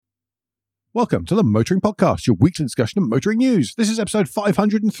Welcome to the Motoring Podcast, your weekly discussion of motoring news. This is episode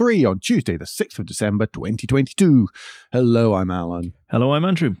 503 on Tuesday, the 6th of December, 2022. Hello, I'm Alan. Hello, I'm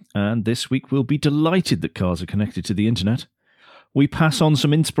Andrew, and this week we'll be delighted that cars are connected to the internet. We pass on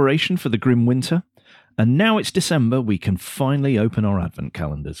some inspiration for the grim winter, and now it's December, we can finally open our advent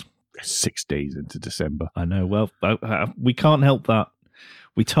calendars. 6 days into December. I know, well, we can't help that.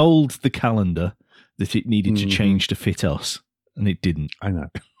 We told the calendar that it needed to change to fit us, and it didn't. I know.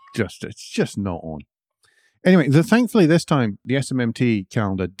 It's just not on. Anyway, thankfully this time the SMMT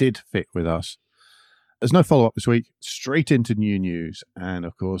calendar did fit with us. There's no follow-up this week. Straight into new news. And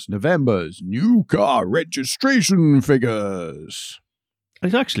of course, November's new car registration figures.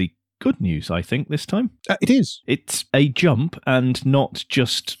 It's actually good news, I think, this time. It is. It's a jump and not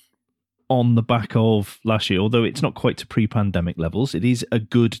just on the back of last year, although it's not quite to pre-pandemic levels. It is a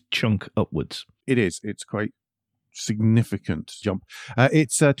good chunk upwards. It is. It's quite significant jump.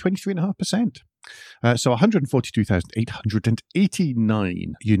 It's 23.5%. So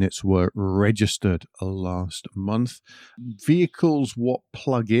 142,889 units were registered last month. Vehicles what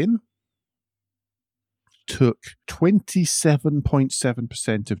plug in took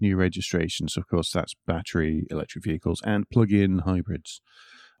 27.7% of new registrations. Of course, that's battery electric vehicles and plug-in hybrids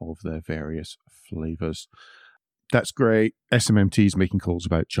of their various flavors. That's great. SMMT is making calls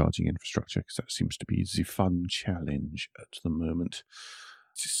about charging infrastructure because that seems to be the fun challenge at the moment.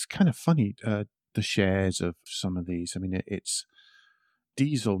 It's just kind of funny, the shares of some of these. I mean, it's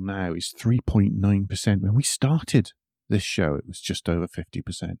diesel now is 3.9%. When we started this show, it was just over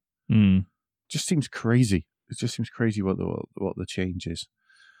 50%. Just seems crazy. It just seems crazy what the change is.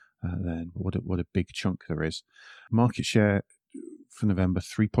 Then what a big chunk there is. Market share for November,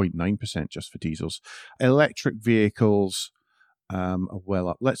 3.9% just for diesels. Electric vehicles are well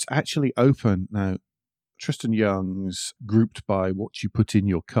up. Let's actually open now. Tristan Young's grouped by what you put in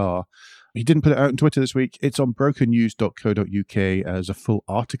your car. He didn't put it out on Twitter this week. It's on brokernews.co.uk as a full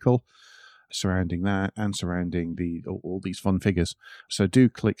article surrounding that and surrounding all these fun figures. So do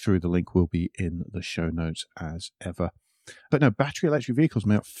click through. The link will be in the show notes as ever. But no, battery electric vehicles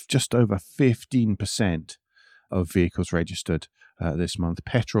made up just over 15% of vehicles registered this month.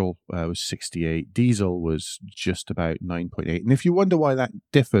 Petrol was 68. Diesel was just about 9.8. And if you wonder why that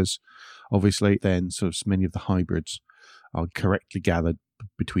differs, obviously, then sort of many of the hybrids are correctly gathered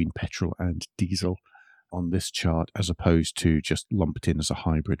between petrol and diesel on this chart, as opposed to just lumped in as a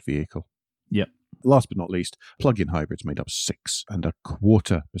hybrid vehicle. Yep. Last but not least, plug-in hybrids made up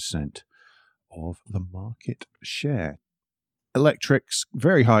 6.25% of the market share. Electrics,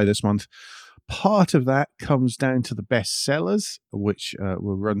 very high this month. Part of that comes down to the best sellers, which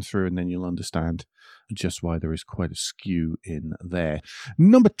we'll run through, and then you'll understand just why there is quite a skew in there.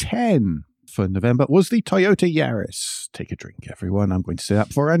 Number 10 for November was the Toyota Yaris. Take a drink, everyone. I'm going to say that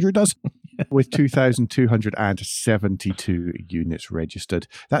before Andrew does. With 2,272 units registered.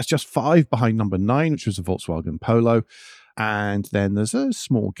 That's just 5 behind number 9, which was the Volkswagen Polo. And then there's a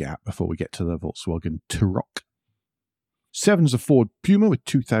small gap before we get to the Volkswagen Touareg. 7 is the Ford Puma with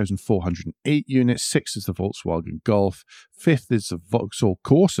 2,408 units. 6 is the Volkswagen Golf. 5th is the Vauxhall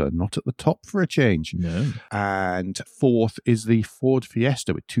Corsa, not at the top for a change. No. And 4th is the Ford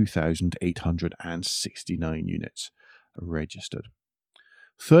Fiesta with 2,869 units registered.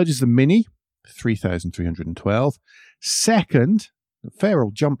 3rd is the Mini, 3,312. 2nd, the fair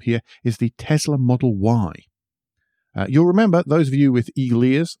old jump here, is the Tesla Model Y. You'll remember, those of you with eagle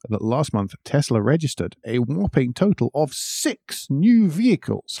ears, that last month Tesla registered a whopping total of 6 new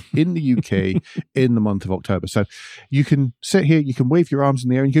vehicles in the UK in the month of October. So you can sit here, you can wave your arms in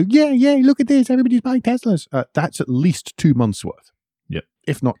the air and go, yeah, look at this, everybody's buying Teslas. That's at least 2 months worth. Yep.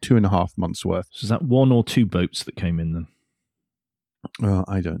 If not 2.5 months worth. So is that 1 or 2 boats that came in then?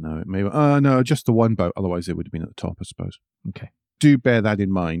 I don't know. Maybe. No, just the one boat. Otherwise, it would have been at the top, I suppose. Okay. Do bear that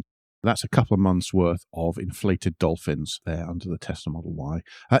in mind. That's a couple of months' worth of inflated dolphins there under the Tesla Model Y.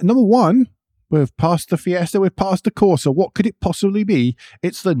 Number 1, we've passed the Fiesta, we've passed the Corsa. What could it possibly be?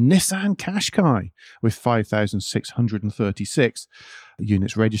 It's the Nissan Qashqai with 5,636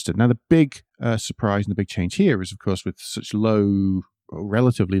 units registered. Now, the big surprise and the big change here is, of course, with such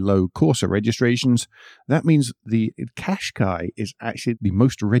relatively low Corsa registrations, that means the Qashqai is actually the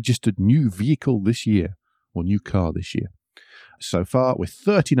most registered new vehicle this year, or new car this year. So far, with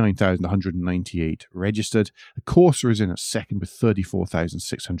 39,198 registered. The Corsa is in at second with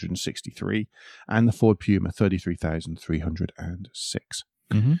 34,663, and the Ford Puma 33,306.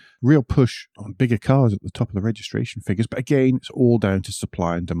 Real push on bigger cars at the top of the registration figures, but again, it's all down to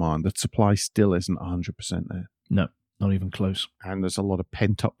supply and demand. The supply still isn't 100% there. No, not even close. And there's a lot of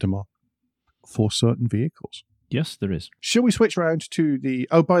pent-up demand for certain vehicles. Yes, there is. Shall we switch around to the...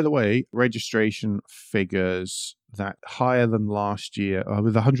 Oh, by the way, registration figures that higher than last year,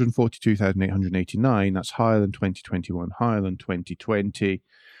 with 142,889, that's higher than 2021, higher than 2020.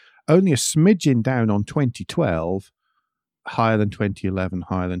 Only a smidgen down on 2012, higher than 2011,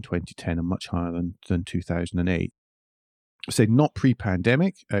 higher than 2010, and much higher than 2008. So not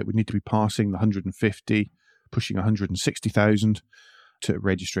pre-pandemic. It would need to be passing the 150, pushing 160,000 to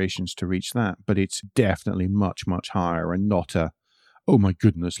registrations to reach that. But it's definitely much, much higher and not a, oh my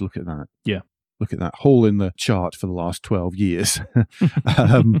goodness, look at that. Yeah. Look at that hole in the chart for the last 12 years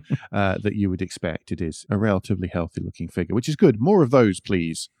that you would expect. It is a relatively healthy looking figure, which is good. More of those,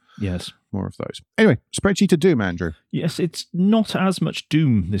 please. Yes. More of those. Anyway, spreadsheet of doom, Andrew. Yes, it's not as much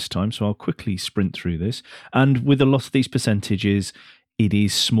doom this time, so I'll quickly sprint through this. And with a lot of these percentages, it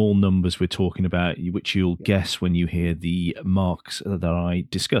is small numbers we're talking about, which you'll guess when you hear the marks that I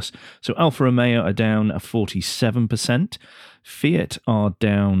discuss. So Alfa Romeo are down 47%, Fiat are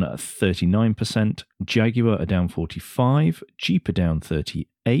down 39%, Jaguar are down 45%, Jeep are down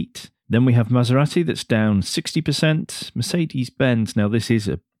 38%. Then we have Maserati that's down 60%, Mercedes-Benz, now this is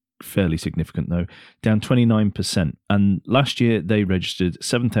a fairly significant though, down 29%. And last year they registered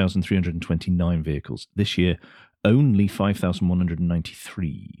 7,329 vehicles. This year, only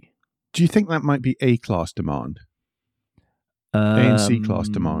 5,193. Do you think that might be A-class demand? A and C-class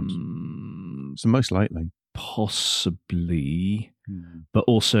demand? So most likely. Possibly. But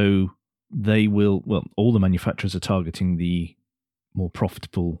also they will, well, all the manufacturers are targeting the more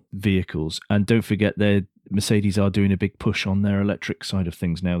profitable vehicles. And don't forget, Mercedes are doing a big push on their electric side of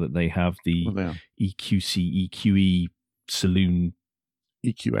things now that they have the EQC, EQE saloon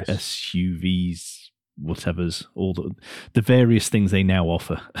EQS SUVs, whatever's, all the various things they now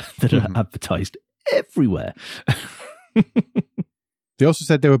offer that are advertised everywhere. They also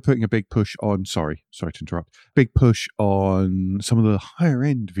said they were putting a big push on, sorry to interrupt, big push on some of the higher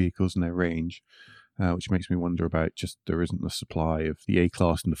end vehicles in their range, which makes me wonder about just there isn't the supply of the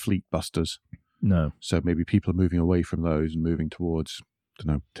A-Class and the Fleet Busters. No. So maybe people are moving away from those and moving towards, I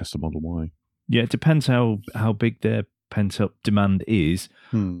don't know, Tesla Model Y. Yeah, it depends how big their pent-up demand is,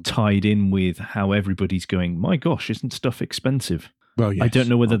 tied in with how everybody's going, my gosh, isn't stuff expensive? Well, yes. I don't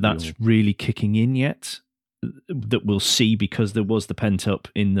know whether that's really kicking in yet, that we'll see, because there was the pent-up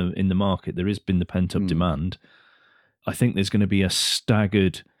in the market. There has been the pent-up demand. I think there's going to be a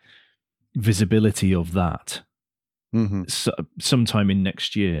staggered visibility of that sometime in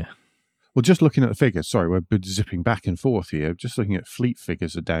next year. Well, just looking at the figures, sorry, we're zipping back and forth here. Just looking at fleet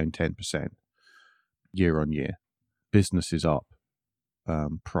figures are down 10% year on year. Business is up.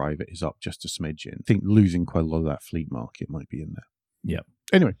 Private is up just a smidgen. I think losing quite a lot of that fleet market might be in there. Yeah.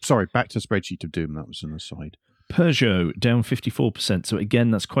 Anyway, sorry, back to Spreadsheet of Doom. That was an aside. Peugeot down 54%. So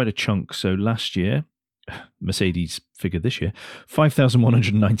again, that's quite a chunk. So last year, Mercedes figure this year,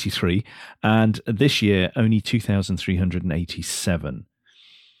 5,193. And this year, only 2,387.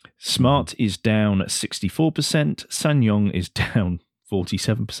 Smart is down 64%. SsangYong is down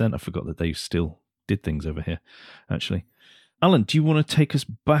 47%. I forgot that they still did things over here, actually. Alan, do you want to take us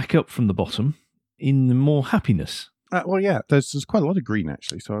back up from the bottom in more happiness? Well, yeah, there's quite a lot of green,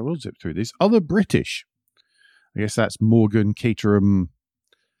 actually, so I will zip through these. Other British. I guess that's Morgan, Caterham,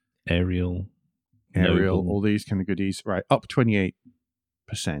 Ariel, all these kind of goodies. Right, up 28%.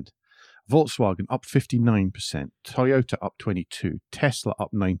 Volkswagen up 59%. Toyota up 22%. Tesla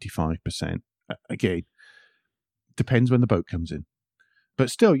up 95%. Again, depends when the boat comes in. But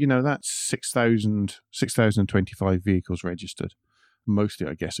still, that's 6,025 vehicles registered. Mostly,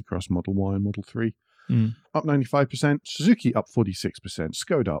 I guess, across Model Y and Model 3. Up 95%. Suzuki up 46%.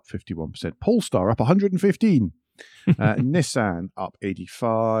 Skoda up 51%. Polestar up 115%. Nissan up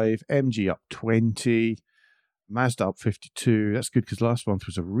 85%. MG up 20%. Mazda up 52%. That's good because last month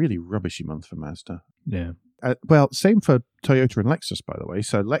was a really rubbishy month for Mazda. Yeah. Well, same for Toyota and Lexus, by the way.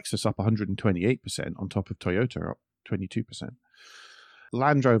 So Lexus up 128% on top of Toyota up 22%.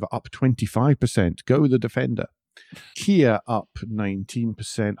 Land Rover up 25%. Go the Defender. Kia up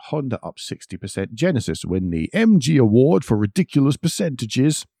 19%. Honda up 60%. Genesis win the MG Award for ridiculous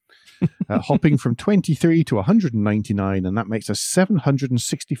percentages, hopping from 23 to 199, and that makes a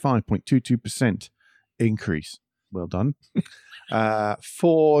 765.22% increase. Well done.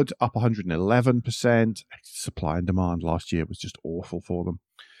 Ford up 111%. Supply and demand last year was just awful for them.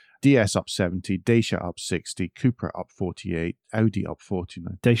 DS up 70, Dacia up 60, Cupra up 48, Audi up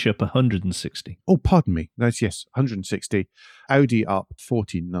 49. Dacia up 160. Oh, pardon me. That's, yes, 160. Audi up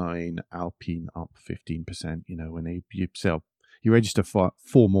 49, Alpine up 15%. When you register for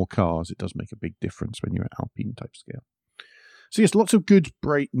 4 more cars, it does make a big difference when you're at Alpine type scale. So yes, lots of good,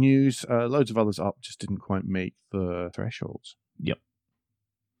 great news. Loads of others up, just didn't quite make the thresholds. Yep.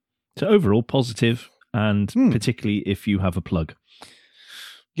 So overall, positive, and particularly if you have a plug.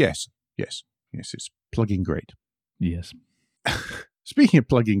 Yes, it's plugging great. Yes. Speaking of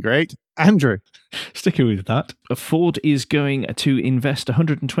plugging great, Andrew. Sticking with that, Ford is going to invest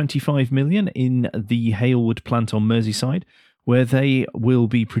 $125 million in the Halewood plant on Merseyside, where they will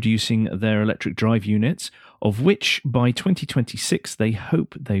be producing their electric drive units, of which by 2026 they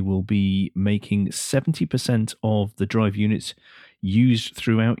hope they will be making 70% of the drive units used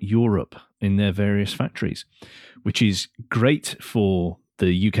throughout Europe in their various factories, which is great for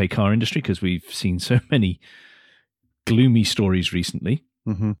the UK car industry because we've seen so many gloomy stories recently.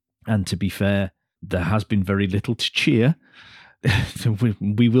 Mm-hmm. And to be fair, there has been very little to cheer.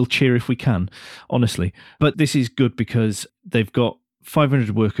 We will cheer if we can, honestly. But this is good because they've got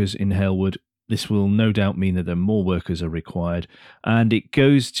 500 workers in Halewood. This will no doubt mean that there more workers are required. And it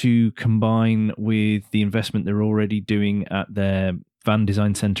goes to combine with the investment they're already doing at their van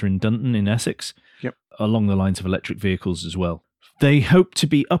design centre in Dunton in Essex, along the lines of electric vehicles as well. They hope to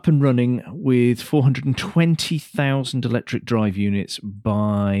be up and running with 420,000 electric drive units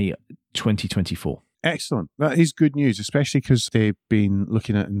by 2024. Excellent. That is good news, especially because they've been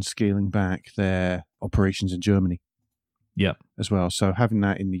looking at and scaling back their operations in Germany. Yeah. As well. So having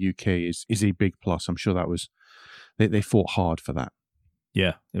that in the UK is a big plus. I'm sure that was, they fought hard for that.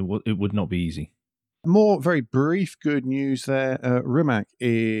 Yeah, it would not be easy. More very brief good news there. Rimac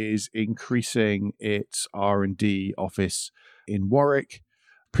is increasing its R&D office in Warwick.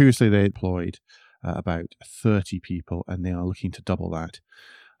 Previously, they employed about 30 people, and they are looking to double that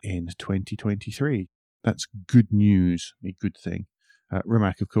in 2023. That's good news, a good thing.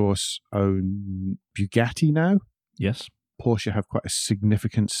 Rimac, of course, own Bugatti now. Yes. Porsche have quite a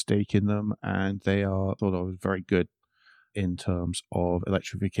significant stake in them, and they are thought of very good in terms of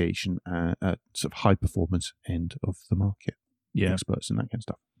electrification and sort of high performance end of the market. Yeah. Experts and that kind of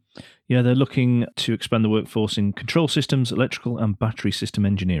stuff. Yeah, they're looking to expand the workforce in control systems, electrical and battery system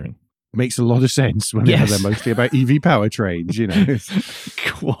engineering. Makes a lot of sense when they're mostly about EV powertrains, you know.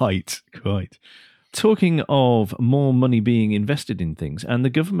 Quite. Talking of more money being invested in things, and the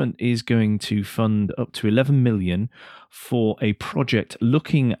government is going to fund up to 11 million for a project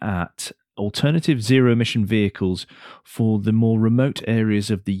looking at alternative zero-emission vehicles for the more remote areas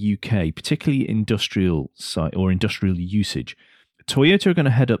of the UK, particularly industrial site or industrial usage. Toyota are going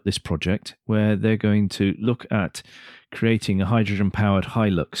to head up this project where they're going to look at creating a hydrogen-powered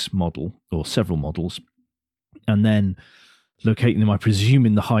Hilux model, or several models, and then locating them, I presume,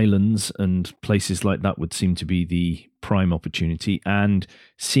 in the Highlands and places like that would seem to be the prime opportunity, and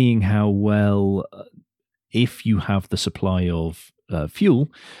seeing how well, if you have the supply of fuel,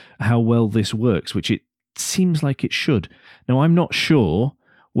 how well this works, which it seems like it should. Now, I'm not sure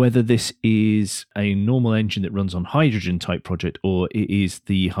whether this is a normal engine that runs on hydrogen type project or it is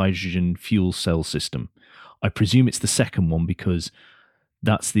the hydrogen fuel cell system. I presume it's the second one because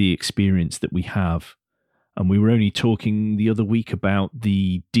that's the experience that we have. And we were only talking the other week about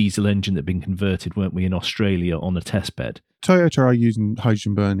the diesel engine that had been converted, weren't we, in Australia on a test bed? Toyota are using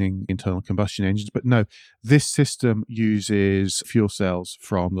hydrogen-burning internal combustion engines, but no, this system uses fuel cells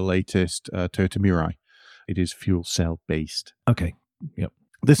from the latest Toyota Mirai. It is fuel cell-based. Okay, yep.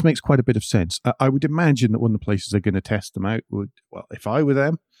 This makes quite a bit of sense. I would imagine that one of the places they're going to test them out would, well, if I were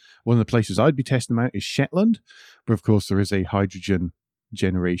them, one of the places I'd be testing them out is Shetland. But of course, there is a hydrogen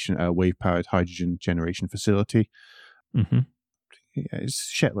generation, wave-powered hydrogen generation facility. Mm-hmm. Yeah, it's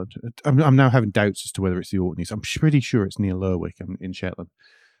Shetland. I'm now having doubts as to whether it's the Orkneys. I'm pretty sure it's near Lerwick in Shetland.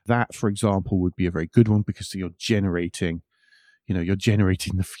 That, for example, would be a very good one because you're generating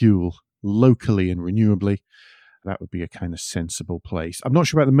the fuel locally and renewably. That would be a kind of sensible place. I'm not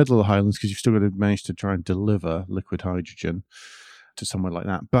sure about the middle of the Highlands because you've still got to manage to try and deliver liquid hydrogen to somewhere like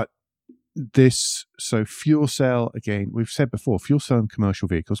that. But so fuel cell, again, we've said before, fuel cell in commercial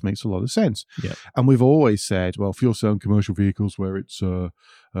vehicles makes a lot of sense. Yep. And we've always said, well, fuel cell in commercial vehicles where it's going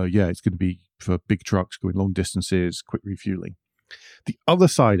to be for big trucks going long distances, quick refueling. The other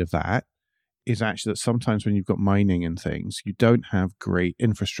side of that is actually that sometimes when you've got mining and things, you don't have great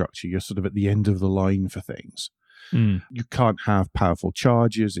infrastructure. You're sort of at the end of the line for things. Mm. You can't have powerful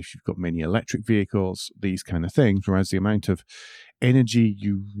chargers if you've got many electric vehicles, these kind of things, whereas the amount of energy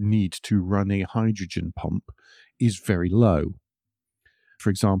you need to run a hydrogen pump is very low. For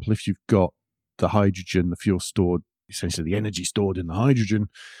example, if you've got the hydrogen, the fuel stored, essentially the energy stored in the hydrogen,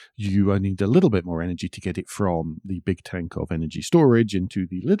 you only need a little bit more energy to get it from the big tank of energy storage into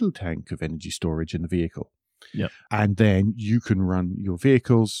the little tank of energy storage in the vehicle. Yep. And then you can run your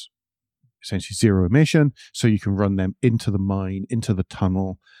vehicles essentially zero emission, so you can run them into the mine, into the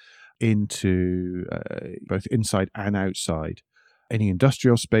tunnel, into both inside and outside any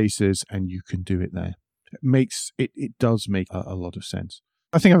industrial spaces, and you can do it there. It does make a lot of sense.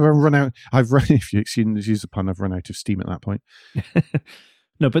 I think if you excuse the pun, I've run out of steam at that point.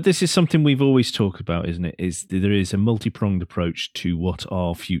 No, but this is something we've always talked about, isn't it? Is there is a multi-pronged approach to what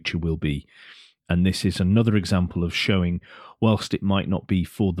our future will be. And this is another example of showing, whilst it might not be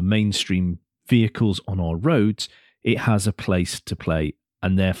for the mainstream vehicles on our roads, it has a place to play.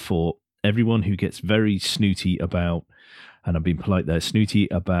 And therefore, everyone who gets very snooty about, and I'm being polite there, snooty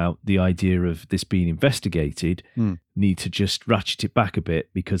about the idea of this being investigated, need to just ratchet it back a bit,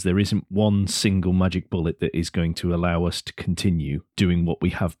 because there isn't one single magic bullet that is going to allow us to continue doing what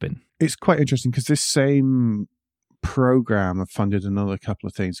we have been. It's quite interesting because this same program have funded another couple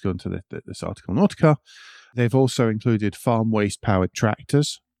of things going to this article, Nautica. They've also included farm waste powered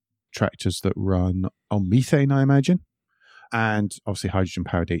tractors that run on methane, I imagine, and obviously hydrogen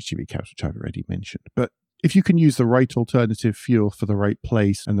powered HGV cabs, which I've already mentioned. But if you can use the right alternative fuel for the right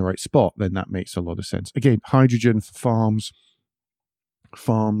place and the right spot, then that makes a lot of sense. Again, hydrogen for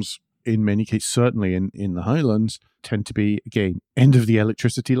farms in many cases, certainly in the Highlands, tend to be, again, end of the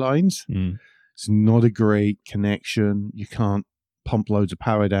electricity lines. It's not a great connection. You can't pump loads of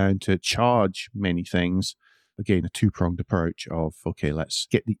power down to charge many things. Again, a two-pronged approach of, okay, let's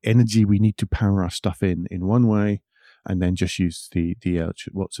get the energy we need to power our stuff in one way, and then just use the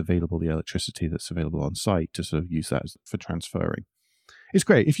electricity that's available on site to sort of use that for transferring. It's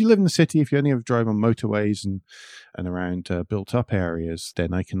great. If you live in the city, if you only ever drive on motorways and around built-up areas,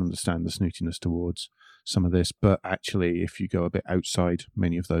 then I can understand the snootiness towards some of this. But actually, if you go a bit outside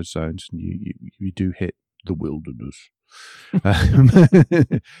many of those zones, and you do hit the wilderness,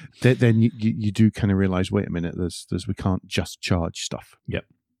 then you do kind of realize, wait a minute, we can't just charge stuff. Yep.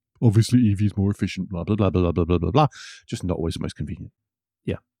 Obviously, EV is more efficient, blah, blah, blah, blah, blah, blah, blah, blah. Just not always the most convenient.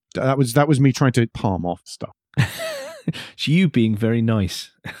 Yeah. That was me trying to palm off stuff. It's you being very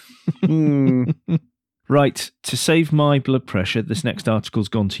nice. Right, to save my blood pressure, this next article's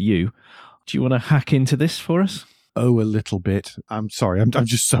gone to you. Do you want to hack into this for us? Oh, a little bit. I'm sorry. I'm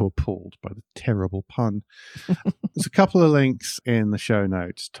just so appalled by the terrible pun. There's a couple of links in the show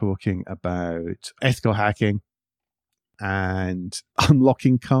notes talking about ethical hacking and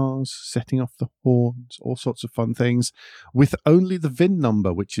unlocking cars, setting off the horns, all sorts of fun things with only the VIN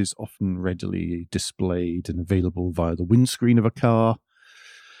number, which is often readily displayed and available via the windscreen of a car.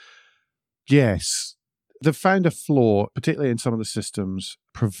 Yes, they've found a flaw, particularly in some of the systems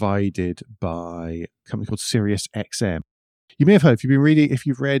provided by a company called SiriusXM. You may have heard, if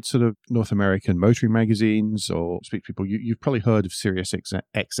you've read sort of North American motoring magazines or speak to people, you've probably heard of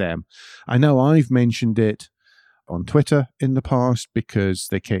SiriusXM. I know I've mentioned it on Twitter in the past because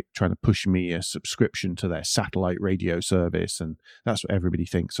they kept trying to push me a subscription to their satellite radio service, and that's what everybody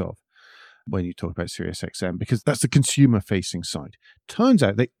thinks of when you talk about SiriusXM, because that's the consumer-facing side. Turns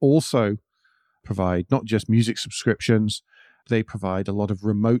out they also provide not just music subscriptions, they provide a lot of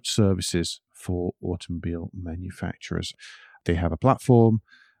remote services for automobile manufacturers. They have a platform,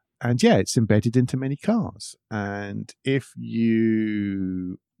 and it's embedded into many cars. And if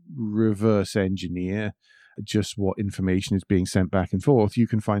you reverse engineer just what information is being sent back and forth, you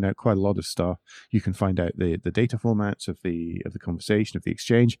can find out quite a lot of stuff. You can find out the data formats of the conversation, of the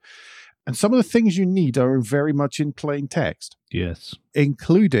exchange. And some of the things you need are very much in plain text. Yes.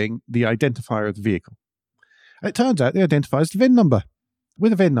 Including the identifier of the vehicle. It turns out it identifies the VIN number.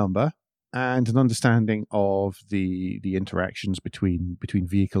 With a VIN number and an understanding of the interactions between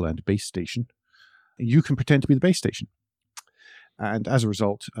vehicle and base station, you can pretend to be the base station. And as a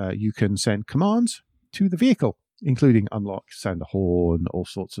result, you can send commands to the vehicle, including unlock, sound a horn, all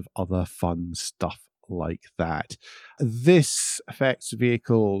sorts of other fun stuff like that. This affects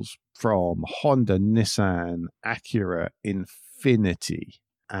vehicles from Honda, Nissan, Acura, Infiniti,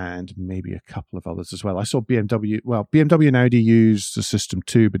 and maybe a couple of others as well. I saw BMW. Well, BMW and Audi use the system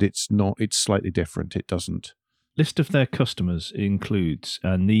too, but it's slightly different. It doesn't. List of their customers includes,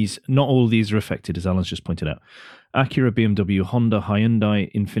 and not all these are affected, as Alan's just pointed out: Acura, BMW, Honda,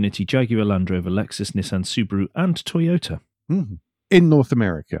 Hyundai, Infiniti, Jaguar, Land Rover, Lexus, Nissan, Subaru, and Toyota. Mm-hmm. In North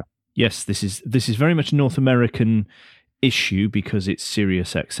America. Yes, this is very much a North American issue because it's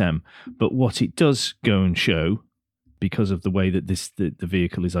SiriusXM. But what it does go and show, because of the way that the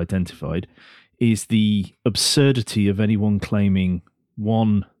vehicle is identified, is the absurdity of anyone claiming,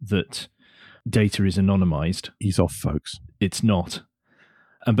 one, that data is anonymized. Ease off, folks. It's not.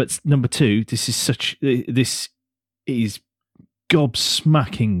 But number two, this is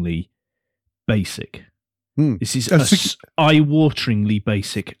gobsmackingly basic. This is eye-wateringly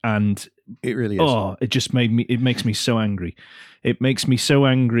basic and It really is. Oh, it makes me so angry. It makes me so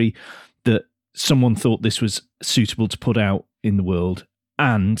angry that someone thought this was suitable to put out in the world,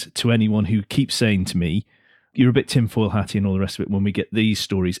 and to anyone who keeps saying to me, you're a bit tinfoil hatty and all the rest of it when we get these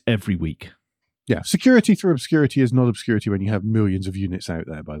stories every week. Yeah, security through obscurity is not obscurity when you have millions of units out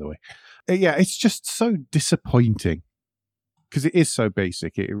there, by the way. Yeah, it's just so disappointing because it is so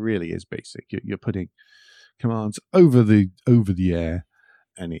basic. It really is basic. You're putting commands over the air,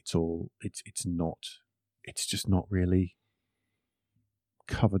 and it's just not really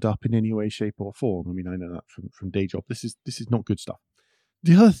covered up in any way, shape, or form. I mean, I know that from day job. This is not good stuff.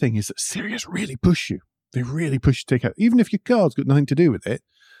 The other thing is that Sirius really push you. They really push you to take out, even if your card's got nothing to do with it.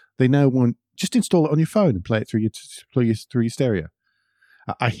 They now want just install it on your phone and play it through your stereo.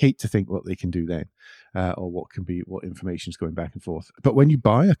 I hate to think what they can do then, or what information is going back and forth. But when you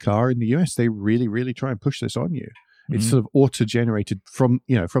buy a car in the US, they really, really try and push this on you. Mm-hmm. It's sort of auto-generated from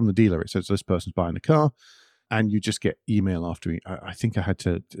the dealer. It says this person's buying a car, and you just get email after. I think I had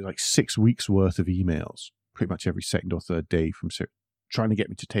to like 6 weeks worth of emails, pretty much every second or third day from trying to get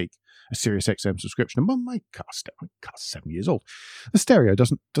me to take a Sirius XM subscription. And my car's 7 years old. The stereo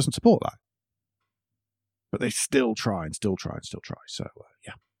doesn't support that. But they still try. So,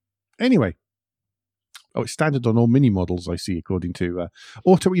 yeah. Anyway. Oh, it's standard on all mini models, I see, according to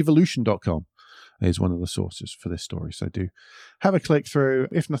autoevolution.com is one of the sources for this story. So do have a click through.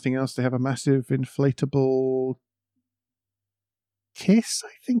 If nothing else, they have a massive inflatable Kiss,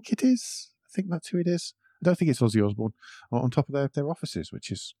 I think it is. I think that's who it is. I don't think it's Ozzy Osbourne on top of their offices,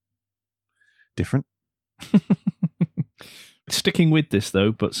 which is different. Sticking with this,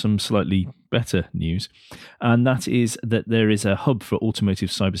 though, but some slightly better news, and that is that there is a hub for automotive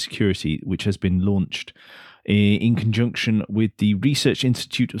cybersecurity which has been launched in conjunction with the Research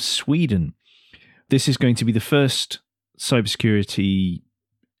Institute of Sweden. This is going to be the first cybersecurity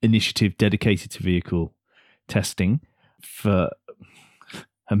initiative dedicated to vehicle testing for...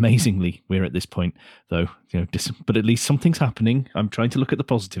 Amazingly, we're at this point, though, but at least something's happening. I'm trying to look at the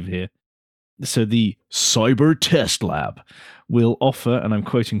positive here. So the Cyber Test Lab will offer, and I'm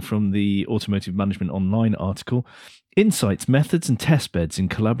quoting from the Automotive Management Online article, insights, methods, and test beds in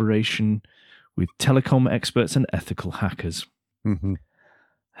collaboration with telecom experts and ethical hackers. Mm-hmm.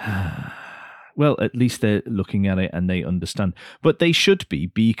 Well, at least they're looking at it and they understand. But they should be,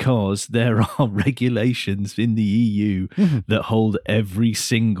 because there are regulations in the EU that hold every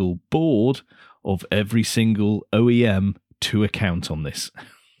single board of every single OEM to account on this.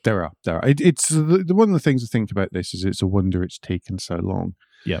 There are. It's one of the things to think about this is it's a wonder it's taken so long.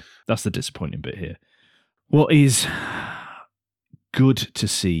 Yeah, that's the disappointing bit here. What is good to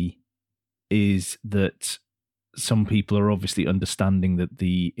see is that some people are obviously understanding that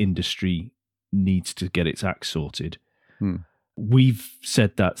the industry needs to get its act sorted. We've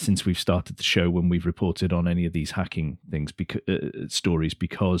said that since we've started the show when we've reported on any of these hacking things, stories,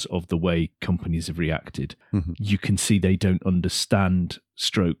 because of the way companies have reacted. Mm-hmm. You can see they don't understand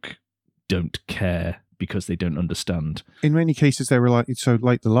 / don't care because they don't understand. In many cases, they're relying. So,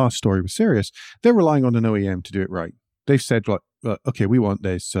 like the last story with Sirius, they're relying on an OEM to do it right. They've said, like, okay, we want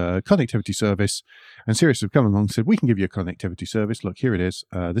this connectivity service, and Sirius have come along and said, we can give you a connectivity service. Look, here it is.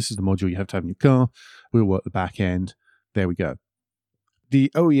 This is the module you have to have in your car. We'll work the back end. There we go.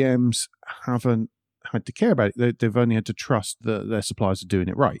 The OEMs haven't had to care about it. They've only had to trust that their suppliers are doing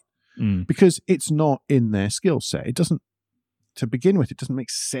it right, because it's not in their skill set. It doesn't. To begin with, it doesn't make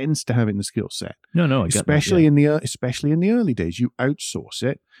sense to have it in the skill set. No, I get especially that, yeah. Especially in the early days, you outsource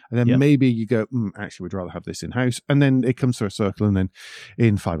it, and then maybe you go, actually, we'd rather have this in house, and then it comes through a circle, and then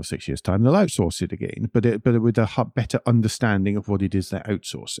in 5 or 6 years' time, they'll outsource it again, but with a better understanding of what it is they're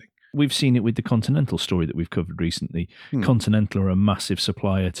outsourcing. We've seen it with the Continental story that we've covered recently. Continental are a massive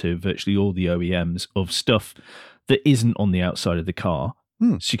supplier to virtually all the OEMs of stuff that isn't on the outside of the car.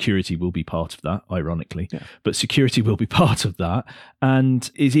 Security will be part of that, ironically. Yeah. But security will be part of that.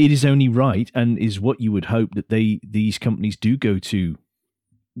 And it is only right, and is what you would hope, that these companies do go to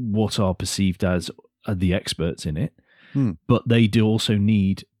what are perceived as the experts in it. But they do also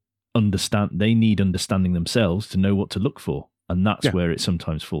need understanding themselves to know what to look for. And that's where it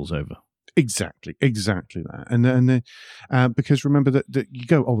sometimes falls over. Exactly that. And because remember that you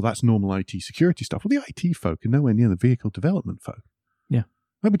go, oh, that's normal IT security stuff. Well, the IT folk are nowhere near the vehicle development folk. Yeah.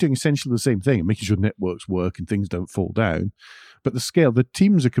 They'll be doing essentially the same thing and making sure networks work and things don't fall down. But the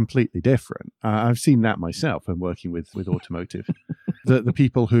teams are completely different. I've seen that myself when working with automotive. the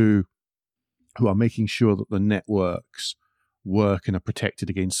people who are making sure that the networks work and are protected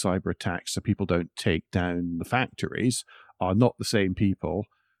against cyber attacks so people don't take down the factories are not the same people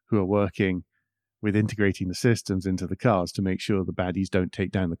who are working with integrating the systems into the cars to make sure the baddies don't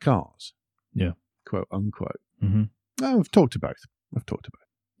take down the cars. Yeah. Quote unquote. Mm-hmm. No, I've talked to both.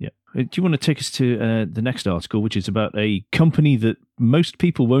 Yeah. Do you want to take us to the next article, which is about a company that most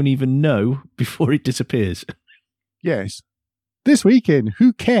people won't even know before it disappears? Yes. This week in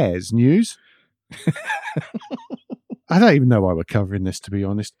Who Cares News. I don't even know why we're covering this, to be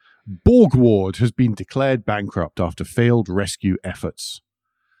honest. Borgward has been declared bankrupt after failed rescue efforts.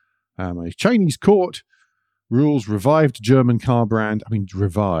 A Chinese court rules revived German car brand.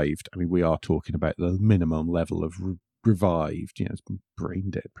 Revived. We are talking about the minimum level of revived. It's been brain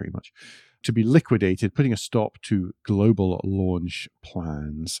dead pretty much. To be liquidated, putting a stop to global launch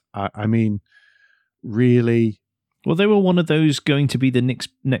plans. Really? Well, they were one of those going to be the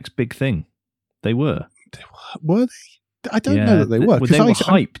next big thing. They were. Were they? I don't know that they were. They were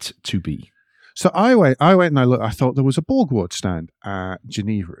hyped to be. So I went and I looked. I thought there was a Borgward stand at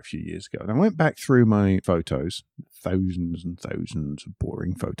Geneva a few years ago. And I went back through my photos, thousands and thousands of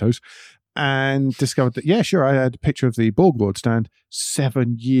boring photos, and discovered that, yeah, sure, I had a picture of the Borgward stand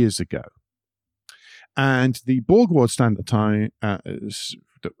 7 years ago. And the Borgward stand at the time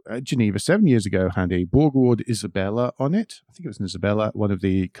at Geneva 7 years ago had a Borgward Isabella on it. I think it was an Isabella, one of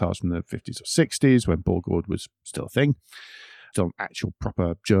the cars from the 50s or 60s when Borgward was still a thing. Still an actual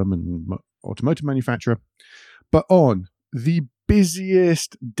proper German automotive manufacturer. But on the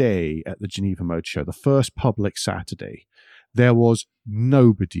busiest day at the Geneva Motor Show, the first public Saturday, there was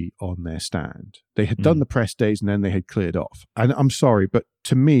nobody on their stand. They had done the press days and then they had cleared off. And I'm sorry, but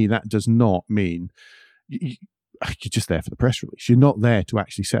to me, that does not mean you're just there for the press release. You're not there to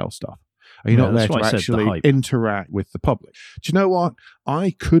actually sell stuff. You're not there to actually interact with the public. Do you know what?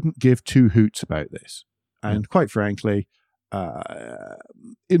 I couldn't give two hoots about this. And quite frankly,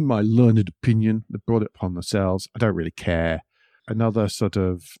 in my learned opinion, they brought it upon themselves. I don't really care. Another sort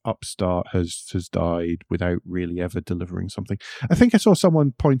of upstart has died without really ever delivering something. I think I saw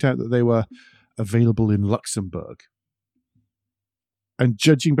someone point out that they were available in Luxembourg. And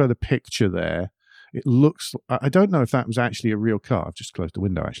judging by the picture there, it looks... I don't know if that was actually a real car. I've just closed the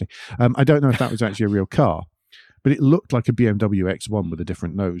window, actually. I don't know if that was actually a real car. But it looked like a BMW X1 with a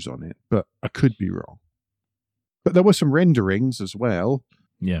different nose on it. But I could be wrong. But there were some renderings as well.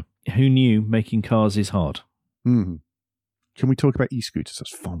 Yeah. Who knew making cars is hard? Mm. Can we talk about e-scooters?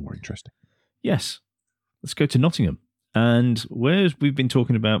 That's far more interesting. Yes. Let's go to Nottingham. And whereas we've been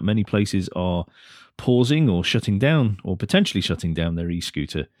talking about many places are pausing or shutting down or potentially shutting down their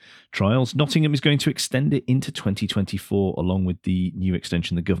e-scooter trials, Nottingham is going to extend it into 2024 along with the new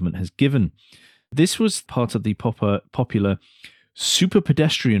extension the government has given. This was part of the popular Super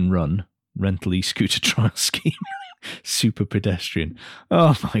Pedestrian Run rental e-scooter trial scheme. Super pedestrian.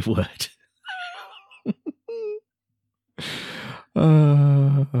 Oh, my word.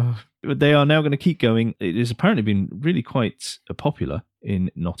 They are now going to keep going. It has apparently been really quite popular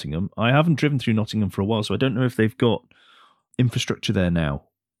in Nottingham. I haven't driven through Nottingham for a while, so I don't know if they've got infrastructure there now,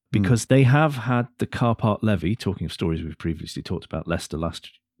 because they have had the car park levy. Talking of stories we've previously talked about, Leicester last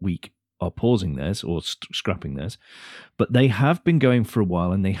week are pausing theirs or scrapping theirs, but they have been going for a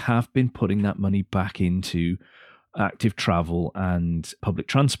while, and they have been putting that money back into active travel and public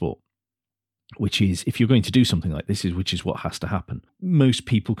transport, which is, if you're going to do something like this, which is what has to happen. Most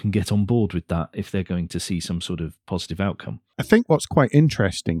people can get on board with that if they're going to see some sort of positive outcome. I think what's quite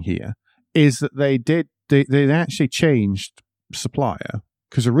interesting here is that they actually changed supplier,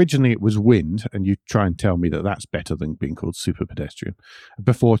 because originally it was Wind, and you try and tell me that that's better than being called Super Pedestrian,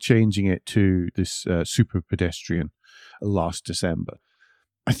 before changing it to this Super Pedestrian last December.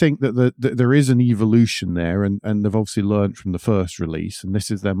 I think that there is an evolution there, and they've obviously learned from the first release, and this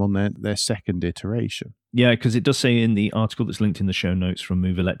is them on their second iteration. Yeah, because it does say in the article that's linked in the show notes from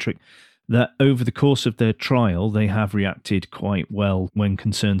Move Electric that over the course of their trial, they have reacted quite well when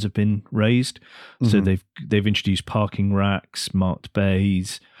concerns have been raised. So they've introduced parking racks, marked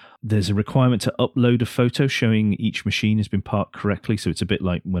bays. There's a requirement to upload a photo showing each machine has been parked correctly. So it's a bit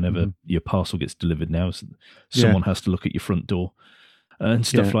like whenever your parcel gets delivered now, so someone has to look at your front door and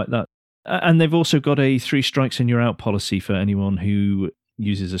stuff like that. And they've also got a 3 strikes and you're out policy for anyone who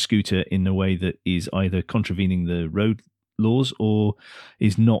uses a scooter in a way that is either contravening the road laws or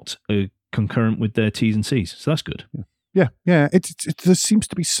is not concurrent with their T's and C's. So that's good. Yeah. There seems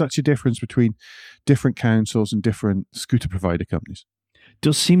to be such a difference between different councils and different scooter provider companies.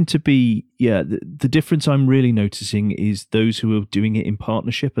 Does seem to be, the difference I'm really noticing is those who are doing it in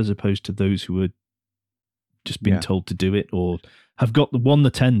partnership as opposed to those who are just being told to do it or have won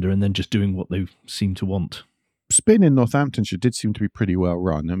the tender and then just doing what they seem to want. Spin in Northamptonshire did seem to be pretty well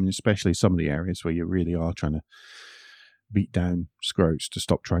run. I mean, especially some of the areas where you really are trying to beat down scrotes to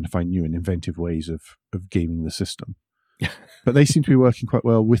stop trying to find new and inventive ways of gaming the system. But they seem to be working quite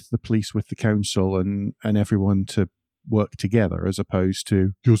well with the police, with the council, and everyone to work together, as opposed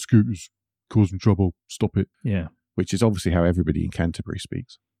to your scooter's causing trouble, stop it. Yeah. Which is obviously how everybody in Canterbury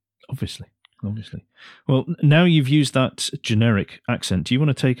speaks. Obviously. Well, now you've used that generic accent, do you want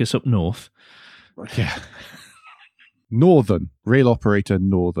to take us up north? Yeah. Northern, rail operator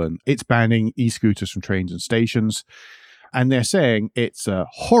Northern. It's banning e-scooters from trains and stations. And they're saying it's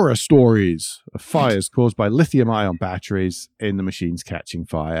horror stories of fires caused by lithium-ion batteries in the machines catching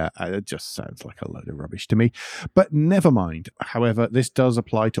fire. It just sounds like a load of rubbish to me. But never mind. However, this does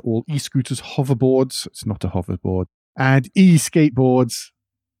apply to all e-scooters, hoverboards. It's not a hoverboard. And e-skateboards.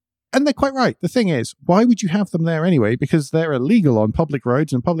 And they're quite right. The thing is, why would you have them there anyway? Because they're illegal on public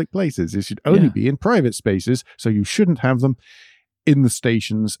roads and public places. It should only be in private spaces, so you shouldn't have them in the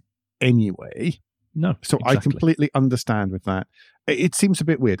stations anyway. No. So exactly. I completely understand with that. It seems a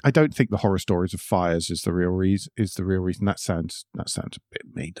bit weird. I don't think the horror stories of fires is the real reason. That sounds a bit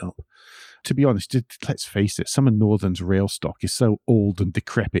made up. To be honest, let's face it, some of Northern's rail stock is so old and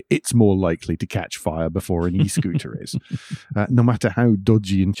decrepit, it's more likely to catch fire before an e-scooter is, no matter how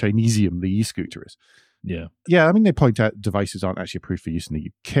dodgy and Chinesium the e-scooter is. Yeah. Yeah, I mean, they point out devices aren't actually approved for use in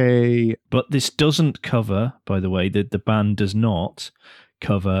the UK. But this doesn't cover, by the way, the ban does not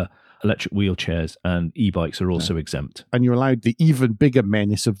cover electric wheelchairs, and e-bikes are also exempt. And you're allowed the even bigger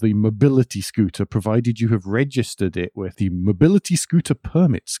menace of the mobility scooter, provided you have registered it with the Mobility Scooter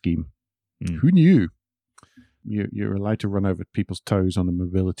Permit Scheme. Who knew? You're allowed to run over people's toes on a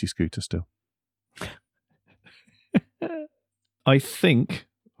mobility scooter still. I think,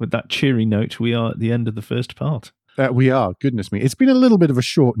 with that cheery note, we are at the end of the first part. We are, goodness me. It's been a little bit of a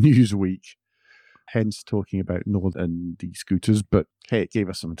short news week. Hence talking about Northern e-scooters, but hey, it gave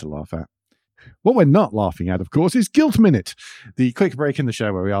us something to laugh at. What we're not laughing at, of course, is Guilt Minute, the quick break in the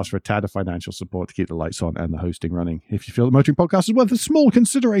show where we ask for a tad of financial support to keep the lights on and the hosting running. If you feel the Motoring Podcast is worth a small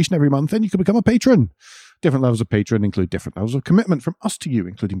consideration every month, then you can become a patron. Different levels of patron include different levels of commitment from us to you,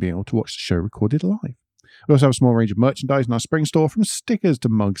 including being able to watch the show recorded live. We also have a small range of merchandise in our spring store, from stickers to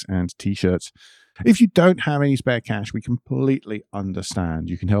mugs and t-shirts. If you don't have any spare cash, we completely understand.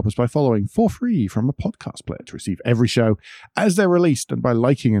 You can help us by following for free from a podcast player to receive every show as they're released, and by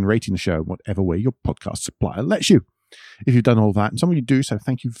liking and rating the show in whatever way your podcast supplier lets you. If you've done all that, and some of you do so,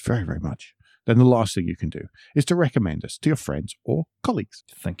 thank you very, very much. Then the last thing you can do is to recommend us to your friends or colleagues.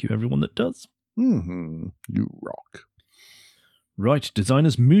 Thank you, everyone that does. You rock. Right,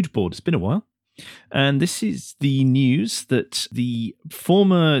 Designer's Mood Board. It's been a while. And this is the news that the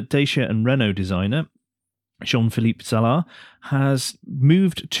former Dacia and Renault designer, Jean-Philippe Zalard, has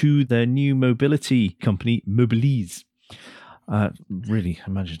moved to their new mobility company, Mobilize. Really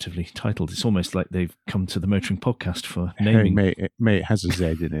imaginatively titled. It's almost like they've come to the Motoring Podcast for naming. Hey, mate, it has a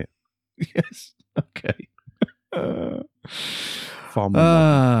Z in it. Yes. Okay.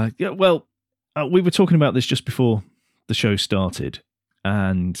 We were talking about this just before the show started,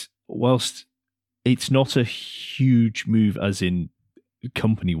 and whilst it's not a huge move as in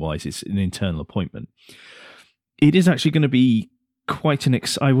company-wise, it's an internal appointment, it is actually going to be quite an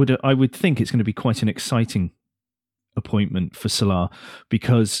I would think it's going to be quite an exciting appointment for Zalard,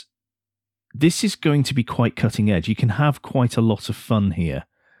 because this is going to be quite cutting edge. You can have quite a lot of fun here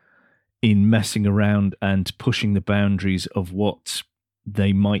in messing around and pushing the boundaries of what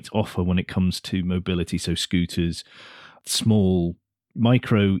they might offer when it comes to mobility, so scooters, small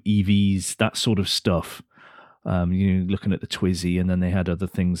micro EVs, that sort of stuff. Looking at the Twizy, and then they had other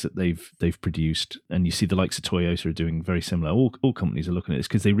things that they've produced, and you see the likes of Toyota are doing very similar. All companies are looking at this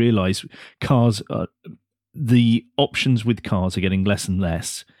because they realise the options with cars are getting less and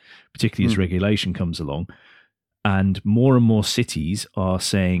less, particularly as regulation comes along. And more cities are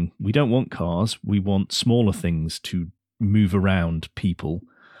saying, we don't want cars, we want smaller things to move around people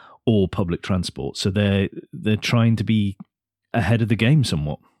or public transport. So they're trying to be ahead of the game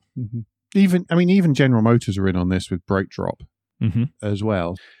somewhat. Even General Motors are in on this with BrightDrop as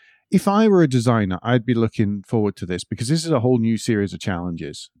well. If I were a designer, I'd be looking forward to this, because this is a whole new series of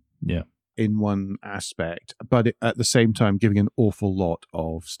challenges. Yeah. In one aspect, but at the same time giving an awful lot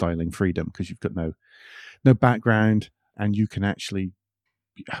of styling freedom, because you've got no background, and you can actually,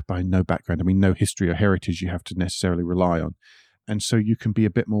 by no background, I mean no history or heritage you have to necessarily rely on. And so you can be a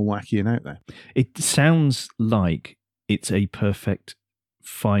bit more wacky and out there. It sounds like it's a perfect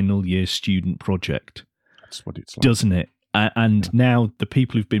final year student project. That's what it's like. Doesn't it? And now the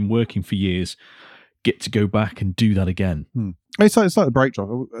people who've been working for years get to go back and do that again. It's like the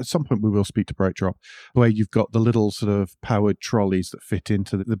BrightDrop. At some point we will speak to BrightDrop, where you've got the little sort of powered trolleys that fit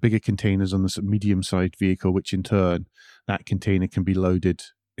into the bigger containers on this medium-sized vehicle, which in turn, that container can be loaded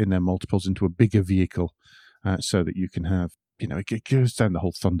in their multiples into a bigger vehicle. so that you can have, it goes down the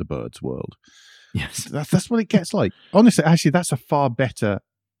whole Thunderbirds world. Yes. That's what it gets like. Honestly, actually, that's a far better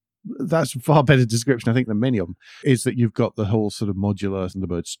description, I think, than many of them, is that you've got the whole sort of modular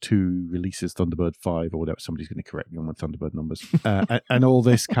Thunderbirds 2 releases, Thunderbird 5 or whatever. Somebody's going to correct me on my Thunderbird numbers, and all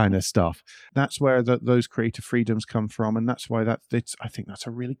this kind of stuff. That's where those creative freedoms come from, and that's why I think that's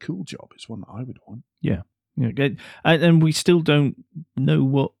a really cool job. It's one that I would want. Yeah. And we still don't know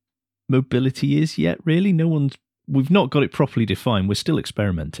what mobility is yet, really. We've not got it properly defined. We're still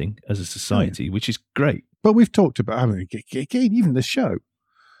experimenting as a society, which is great. But we've talked about, again, even the show,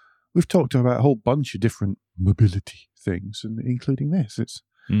 we've talked about a whole bunch of different mobility things, and including this. It's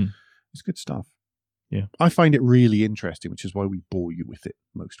good stuff. Yeah. I find it really interesting, which is why we bore you with it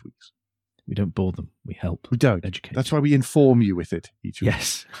most weeks. We don't bore them. We help. We don't. Educate. That's why we inform you with it each week.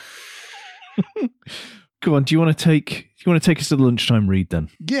 Yes. Go on. Do you want to take us to the lunchtime read then?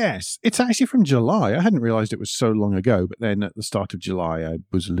 Yes. It's actually from July. I hadn't realized it was so long ago, but then at the start of July, I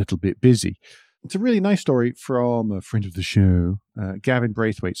was a little bit busy. It's a really nice story from a friend of the show, Gavin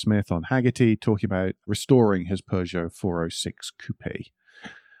Braithwaite-Smith on Hagerty, talking about restoring his Peugeot 406 Coupe,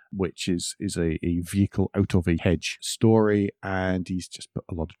 which is a vehicle out of a hedge story. And he's just put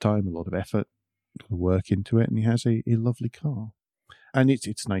a lot of time, a lot of effort, a lot of work into it. And he has a lovely car. And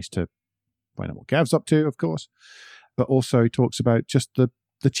it's nice to find out what Gav's up to, of course, but also talks about just the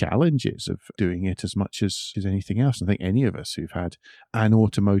challenges of doing it as much as anything else. I think any of us who've had an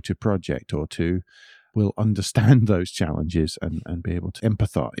automotive project or two will understand those challenges and be able to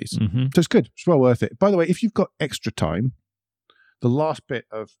empathize. Mm-hmm. So it's good. It's well worth it. By the way, if you've got extra time, the last bit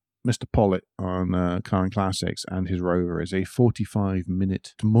of Mr. Pollitt on Car and Classics and his Rover is a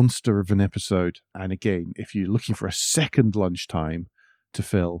 45-minute monster of an episode. And again, if you're looking for a second lunchtime to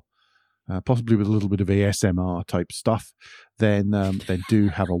fill, possibly with a little bit of ASMR type stuff, then do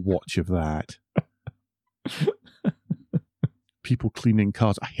have a watch of that. People cleaning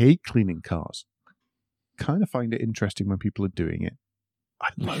cars. I hate cleaning cars. Kind of find it interesting when people are doing it. I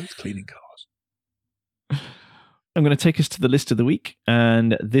loathe cleaning cars. I'm going to take us to the list of the week,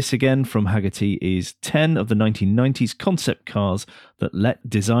 and this again from Hagerty is 10 of the 1990s concept cars that let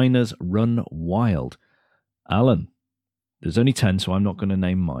designers run wild. Alan, there's only 10, so I'm not going to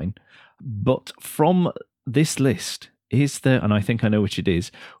name mine. But from this list, is there, and I think I know which it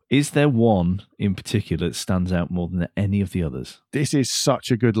is there one in particular that stands out more than any of the others? This is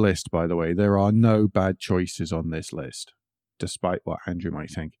such a good list, by the way. There are no bad choices on this list, despite what Andrew might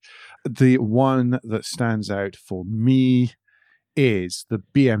think. The one that stands out for me is the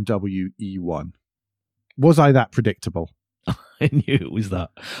BMW E1. Was I that predictable? I knew it was that.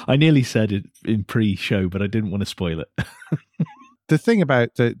 I nearly said it in pre-show, but I didn't want to spoil it. The thing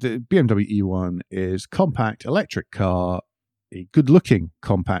about the BMW E1 is compact electric car, a good-looking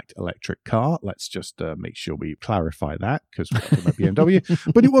compact electric car. Let's just make sure we clarify that, because we're talking about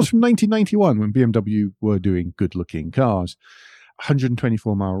BMW. But it was from 1991 when BMW were doing good-looking cars.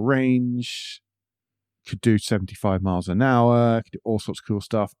 124-mile range, could do 75 miles an hour, could do all sorts of cool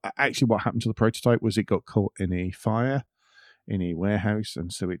stuff. Actually, what happened to the prototype was it got caught in a fire in a warehouse,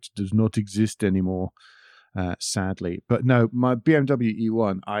 and so it does not exist anymore. Sadly. But no, my BMW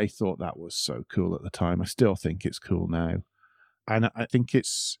E1, I thought that was so cool at the time. I still think it's cool now. And I think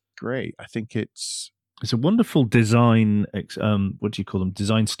it's great. I think it's a wonderful design, what do you call them?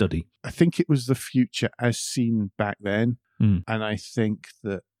 Design study. I think it was the future as seen back then. Mm. And I think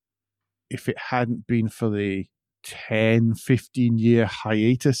that if it hadn't been for the 10, 15-year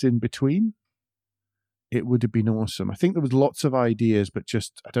hiatus in between, it would have been awesome. I think there was lots of ideas, but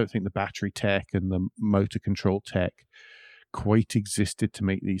just I don't think the battery tech and the motor control tech quite existed to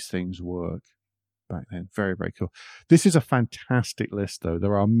make these things work back then. Very, very cool. This is a fantastic list, though.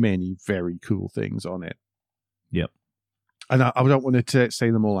 There are many very cool things on it. Yep. And I don't want to say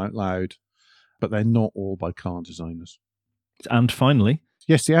them all out loud, but they're not all by car designers. And finally...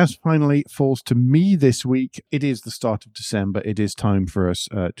 Yes, the as finally falls to me this week. It is the start of December. It is time for us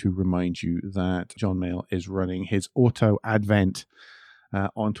to remind you that John Mayall is running his Auto Advent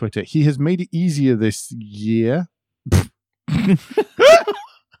on Twitter. He has made it easier this year.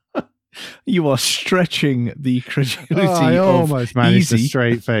 You are stretching the credulity I almost managed easy. A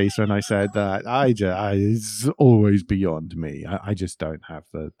straight face when I said that. It's always beyond me. I just don't have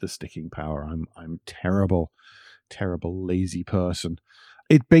the sticking power. I'm terrible, lazy person.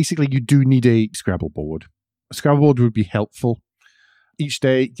 It basically, you do need a Scrabble board. A Scrabble board would be helpful. Each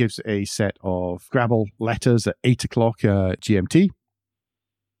day gives a set of Scrabble letters at 8 o'clock GMT,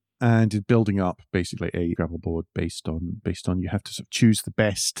 and is building up basically a Scrabble board based on you have to sort of choose the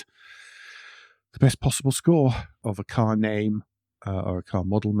best possible score of a car name or a car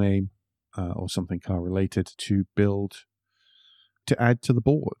model name, or something car related to add to the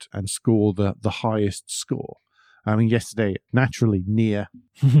board and score the highest score. I mean, yesterday, naturally, Nia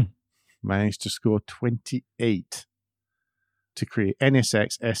managed to score 28 to create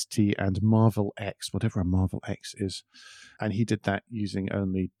NSX, ST, and Marvel X, whatever a Marvel X is. And he did that using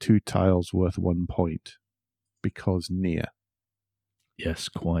only 2 tiles worth 1 point because Nia. Yes,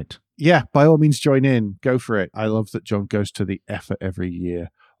 quite. Yeah, by all means, join in. Go for it. I love that John goes to the effort every year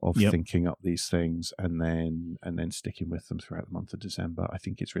of thinking up these things and then sticking with them throughout the month of December. I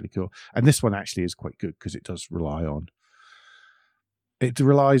think it's really cool. And this one actually is quite good because it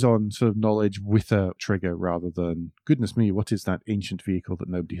relies on sort of knowledge with a trigger rather than, goodness me, what is that ancient vehicle that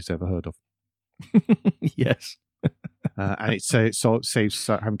nobody has ever heard of? Yes. And it saves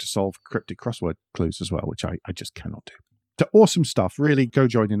having to solve cryptic crossword clues as well, which I just cannot do. So awesome stuff. Really go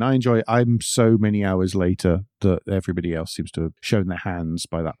join in. I enjoy it. I'm so many hours later that everybody else seems to have shown their hands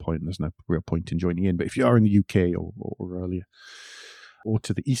by that point. There's no real point in joining in. But if you are in the UK or earlier or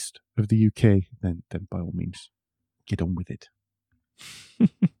to the east of the UK, then by all means, get on with it.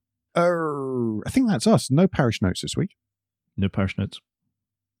 I think that's us. No parish notes this week. No parish notes.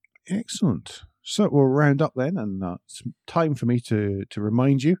 Excellent. So we'll round up then, and it's time for me to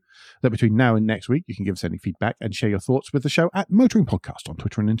remind you that between now and next week, you can give us any feedback and share your thoughts with the show at Motoring Podcast on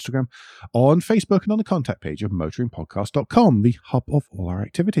Twitter and Instagram, on Facebook, and on the contact page of motoringpodcast.com, the hub of all our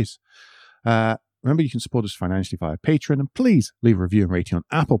activities. Remember, you can support us financially via Patreon, and please leave a review and rating on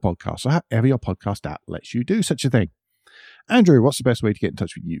Apple Podcasts or however your podcast app lets you do such a thing. Andrew, what's the best way to get in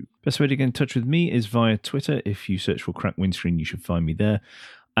touch with you? Best way to get in touch with me is via Twitter. If you search for Crack Windscreen, you should find me there.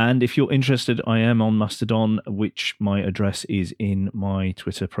 And if you're interested, I am on Mastodon, which my address is in my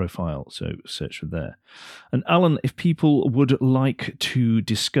Twitter profile. So search for there. And Alan, if people would like to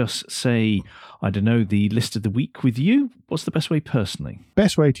discuss, say, I don't know, the list of the week with you, what's the best way personally?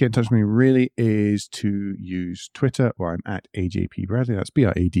 Best way to get in touch with me really is to use Twitter, where I'm at AJP Bradley. That's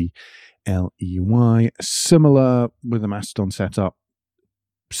BRADLEY. Similar with the Mastodon setup.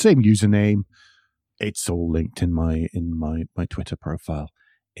 Same username. It's all linked in my Twitter profile.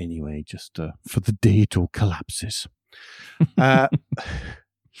 Anyway, just for the day it all collapses. That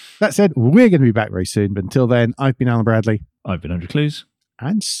said, we're going to be back very soon. But until then, I've been Alan Bradley. I've been Andrew Clues.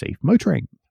 And safe motoring.